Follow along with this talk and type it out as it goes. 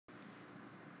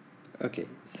Okay,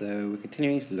 so we're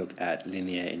continuing to look at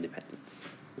linear independence.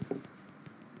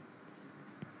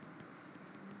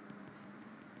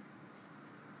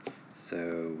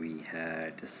 So we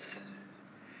had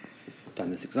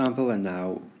done this example, and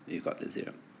now we've got the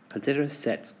zero. Consider a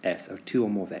set S of two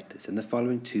or more vectors, and the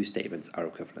following two statements are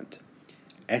equivalent.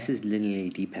 S is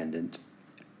linearly dependent.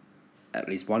 At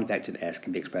least one vector in S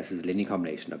can be expressed as a linear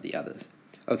combination of the others.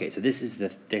 Okay, so this is the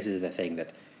thing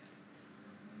that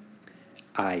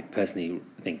I personally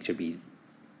think should be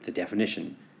the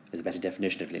definition, is a better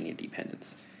definition of linear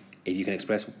dependence. If you can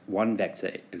express one vector,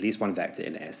 at least one vector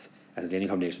in S, as a linear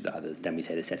combination of the others, then we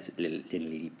say the set is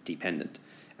linearly dependent.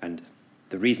 And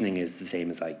the reasoning is the same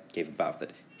as I gave above,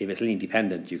 that if it's linearly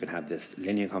dependent, you can have this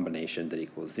linear combination that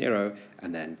equals 0,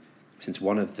 and then since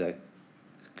one of the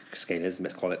scalars,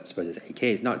 let's call it, suppose it's AK,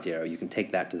 is not 0, you can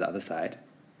take that to the other side,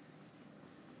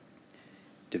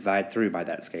 divide through by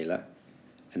that scalar,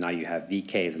 and now you have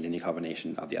VK as a linear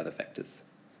combination of the other vectors.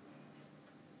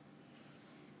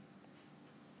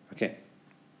 Okay,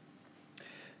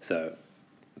 so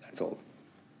that's all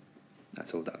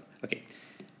done. Okay,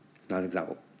 so another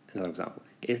example.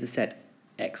 Is the set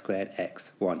x squared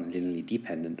x1 linearly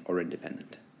dependent or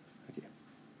independent? Okay.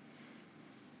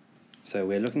 So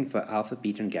we're looking for alpha,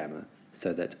 beta, and gamma,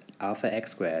 so that alpha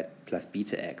x squared plus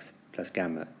beta x plus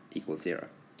gamma equals 0.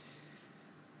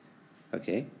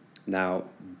 Okay, now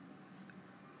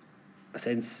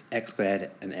since x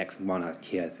squared and x1 are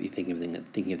here, you're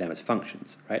thinking of them as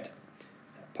functions, right?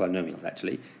 Polynomials,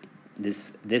 actually.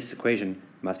 This equation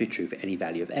must be true for any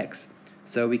value of x.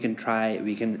 So we can try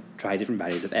different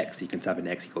values of x. You can sub in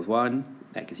x equals 1,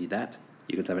 that gives you that.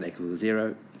 You can sub in x equals 0,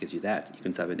 that gives you that. You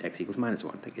can sub in x equals minus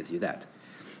 1, that gives you that.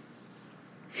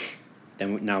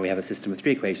 Then now we have a system of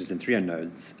three equations and three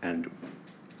unknowns, and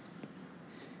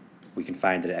we can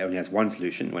find that it only has one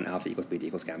solution when alpha equals beta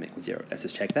equals gamma equals 0. Let's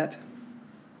just check that.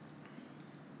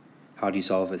 How do you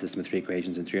solve a system of three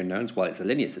equations and three unknowns? Well, it's a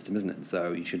linear system, isn't it?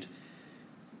 So you should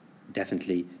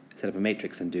definitely set up a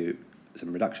matrix and do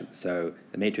some reduction. So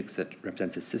the matrix that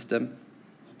represents this system,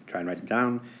 try and write it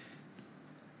down.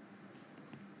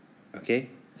 Okay,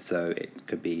 so it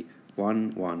could be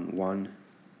 1, 1, 1,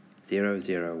 0,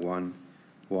 0, 1,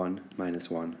 1,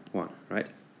 minus 1, 1, right?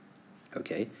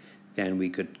 Okay, then we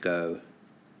could go,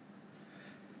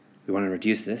 we want to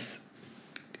reduce this,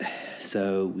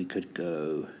 so we could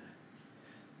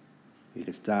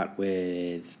start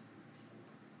with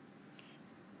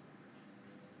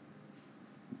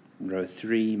row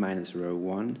 3 minus row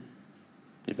 1.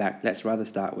 In fact, let's rather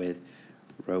start with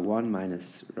row 1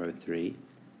 minus row 3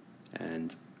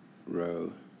 and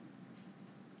row,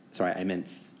 sorry, I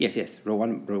meant, yes, row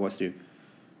 1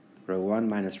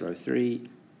 minus row 3,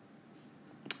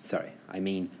 sorry, I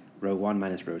mean row 1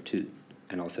 minus row 2,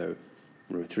 and also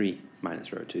row 3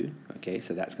 minus row 2. Okay,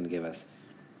 so that's going to give us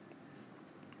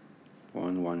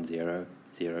 1, 1, 0,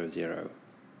 0, 0,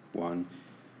 1,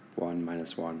 1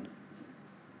 minus 1,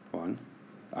 1,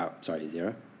 oh, sorry,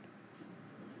 0.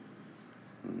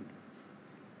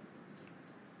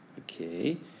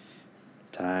 Okay,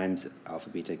 times alpha,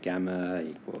 beta, gamma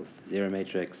equals the 0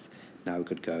 matrix. Now we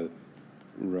could go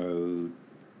row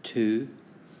 2.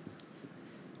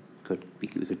 We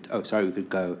could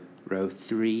go row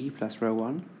 3 plus row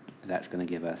 1. That's going to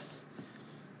give us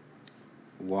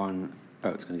 1. Oh,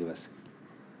 it's going to give us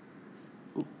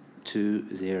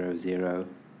 2, 0, 0,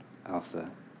 alpha,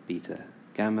 beta,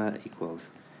 gamma equals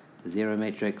the 0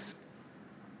 matrix.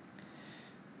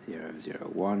 0, 0,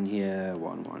 1 here,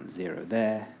 1, 1, 0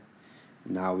 there.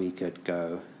 Now we could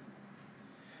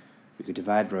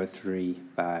divide row 3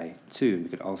 by 2. We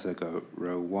could also go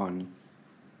row 1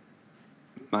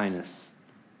 minus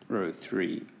row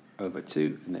 3 over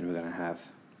 2, and then we're going to have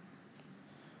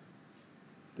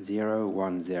 0,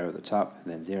 1, 0 at the top,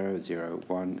 and then 0, 0,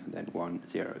 1, and then 1,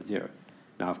 0, 0.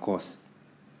 Now, of course,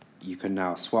 you can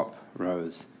now swap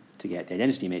rows to get the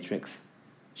identity matrix,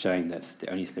 showing that the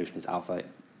only solution is alpha,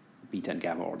 beta, and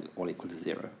gamma all equal to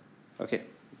 0. Okay.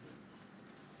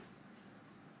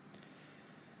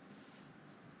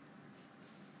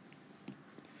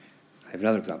 I have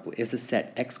another example. Is the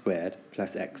set x squared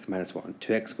plus x minus 1,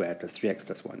 2x squared plus 3x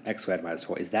plus 1, x squared minus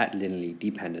 4, is that linearly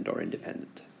dependent or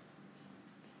independent?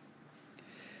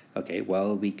 Okay,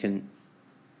 well, we can...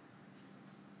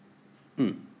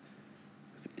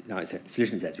 Now it's a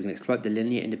solution says we can exploit the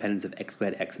linear independence of x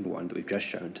squared, x, and 1 that we've just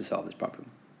shown to solve this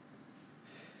problem.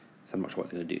 So I'm not sure what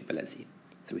they're going to do, but let's see.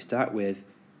 So we start with,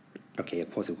 okay, of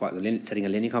course, we've got setting a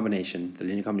linear combination, the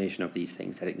linear combination of these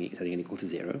things, setting it equal to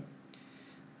 0.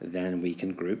 Then we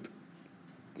can group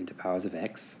into powers of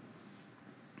x.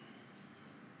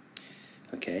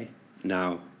 Okay,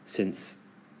 now since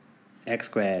x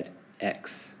squared,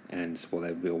 x, and, well,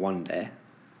 there will be a 1 there,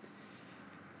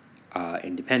 are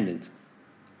independent,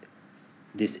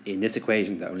 in this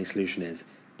equation, the only solution is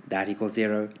that equals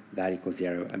 0, that equals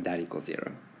 0, and that equals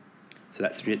 0. So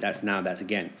that's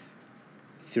again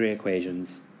 3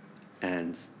 equations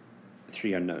and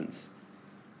 3 unknowns,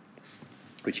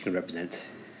 which you can represent,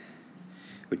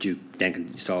 which you then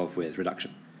can solve with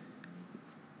reduction.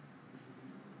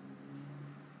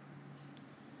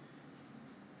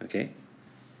 Okay?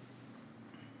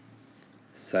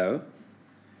 So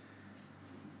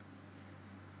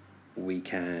we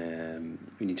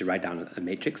need to write down a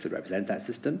matrix that represents that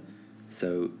system.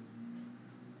 So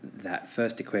that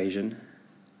first equation,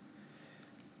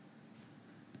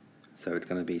 so it's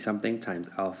going to be something times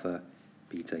alpha,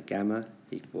 beta, gamma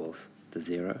equals the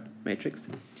 0 matrix.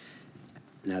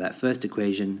 Now that first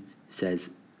equation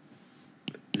says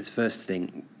this first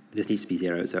thing, this needs to be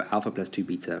 0, so alpha plus 2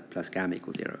 beta plus gamma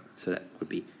equals 0. So that would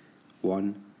be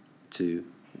 1, 2,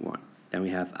 1. Then we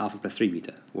have alpha plus 3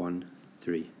 beta, 1,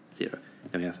 3, 0.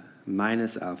 Then we have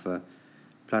minus alpha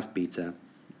plus beta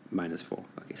minus 4.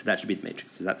 Okay, so that should be the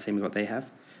matrix. Is that the same as what they have?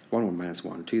 1, 1, minus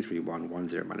 1, 2, 3, 1, 1,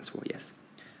 0, minus 4, yes.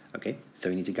 Okay, so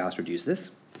we need to Gauss reduce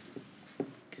this.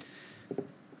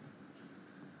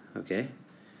 Okay,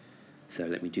 so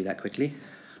let me do that quickly.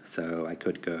 So I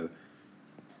could go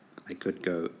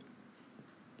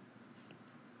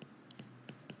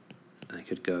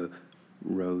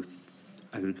row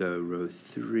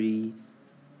 3.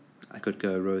 I could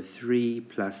go row 3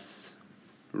 plus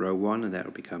row 1, and that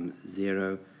will become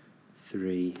 0,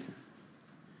 3,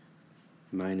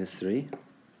 minus 3,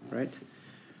 right?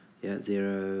 Yeah,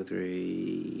 0,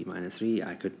 3, minus 3.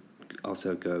 I could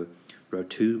also go row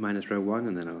 2 minus row 1,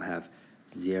 and then I'll have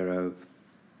 0,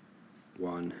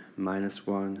 1, minus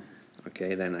 1.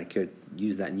 Okay, then I could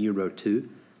use that new row 2.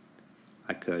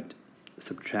 I could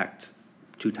subtract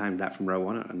 2 times that from row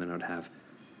 1, and then I'd have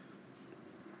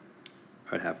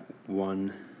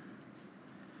 1,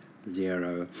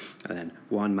 0, and then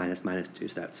 1 minus minus 2,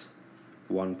 so that's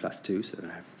 1 plus 2, so then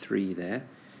I have 3 there.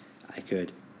 I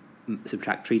could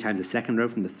subtract 3 times the second row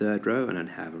from the third row, and I'd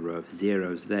have a row of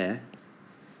zeros there.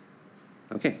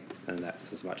 Okay, and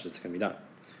that's as much as can be done.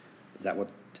 Is that what,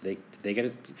 did they get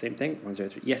it the same thing? 1, 0,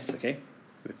 3, yes, okay.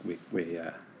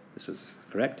 This was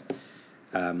correct.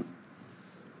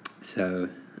 So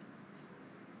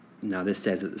now this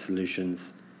says that the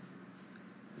solutions,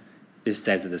 this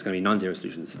says that there's going to be non-zero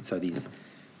solutions, so these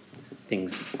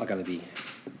things are going to be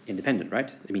independent,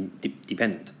 right? I mean,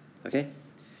 dependent, okay?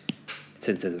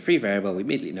 Since there's a free variable, we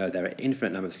immediately know there are an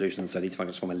infinite number of solutions, so these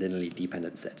functions form a linearly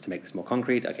dependent set. To make this more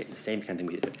concrete, okay, it's the same kind of thing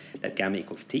we did. Let gamma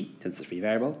equals t, since it's a free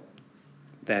variable.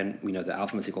 Then we know that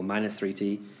alpha must equal minus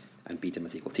 3t, and beta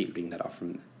must equal t, reading that off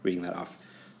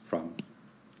from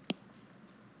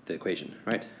the equation,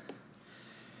 right?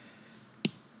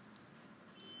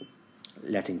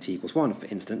 Letting t equals 1, for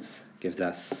instance, gives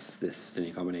us this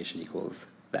linear combination equals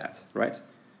that, right?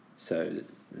 So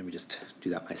let me just do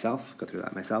that myself, go through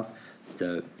that myself.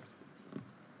 So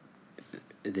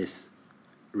this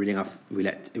reading off, we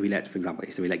let, for example,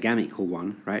 so we let gamma equal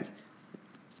 1, right?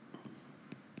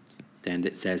 Then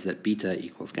it says that beta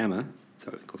equals gamma,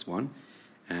 so it equals 1.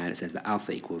 And it says that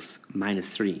alpha equals minus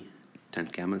 3 times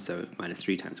gamma, so minus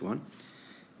 3 times 1.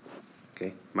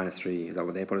 Okay, minus 3, is that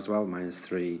what they put as well? Minus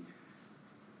 3,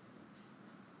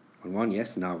 1, 1,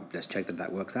 yes. Now let's check that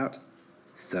that works out.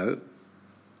 So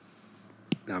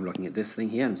now I'm looking at this thing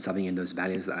here, I'm subbing in those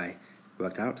values that I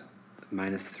worked out.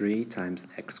 Minus 3 times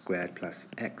x squared plus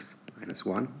x minus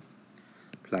 1,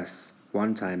 plus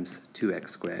 1 times 2x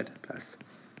squared plus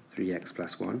 3x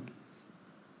plus 1,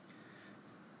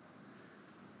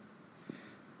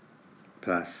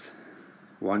 plus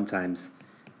 1 times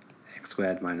x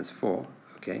squared minus 4.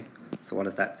 Okay, so what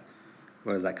does that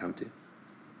come to?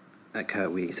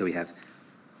 So we have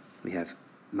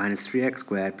minus 3x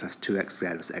squared plus 2x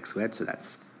squared plus x squared, so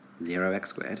that's 0x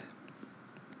squared.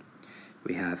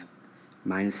 We have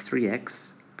minus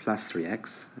 3x plus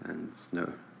 3x, and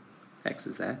no x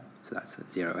is there, so that's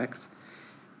 0x.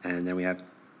 And then we have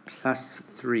plus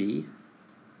 3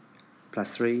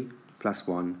 plus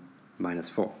 1 minus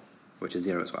 4, which is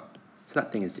 0 as well. So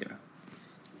that thing is 0,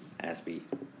 as we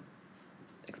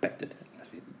expected,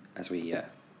 as we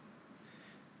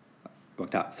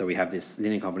worked out. So we have this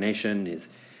linear combination is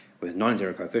with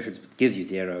non-zero coefficients, but gives you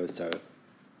 0, so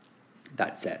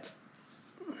that set,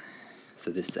 so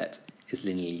this set is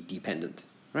linearly dependent,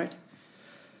 right?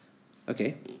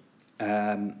 Okay.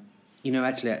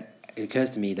 Actually, it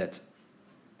occurs to me that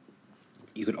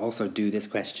you could also do this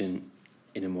question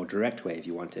in a more direct way if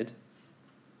you wanted.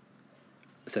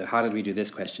 So how did we do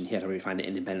this question here? How do we find the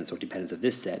independence or dependence of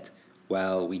this set?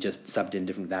 Well, we just subbed in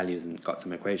different values and got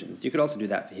some equations. You could also do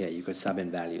that for here. You could sub in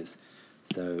values.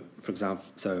 So, for example,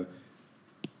 so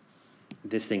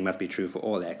this thing must be true for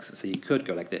all x. So you could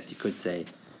go like this. You could say,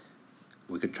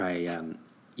 we could try,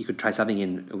 you could try subbing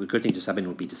in, a good thing to sub in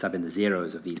would be to sub in the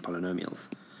zeros of these polynomials.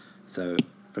 So,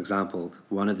 for example,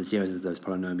 one of the zeros of those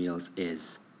polynomials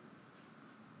is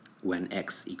when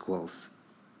x equals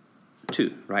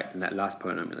 2, right? And that last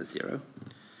polynomial is 0.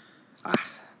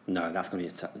 No, that's going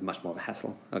to be much more of a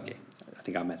hassle. Okay, I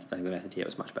think the method here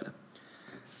was much better.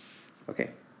 Okay,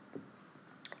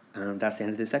 and that's the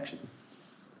end of this section.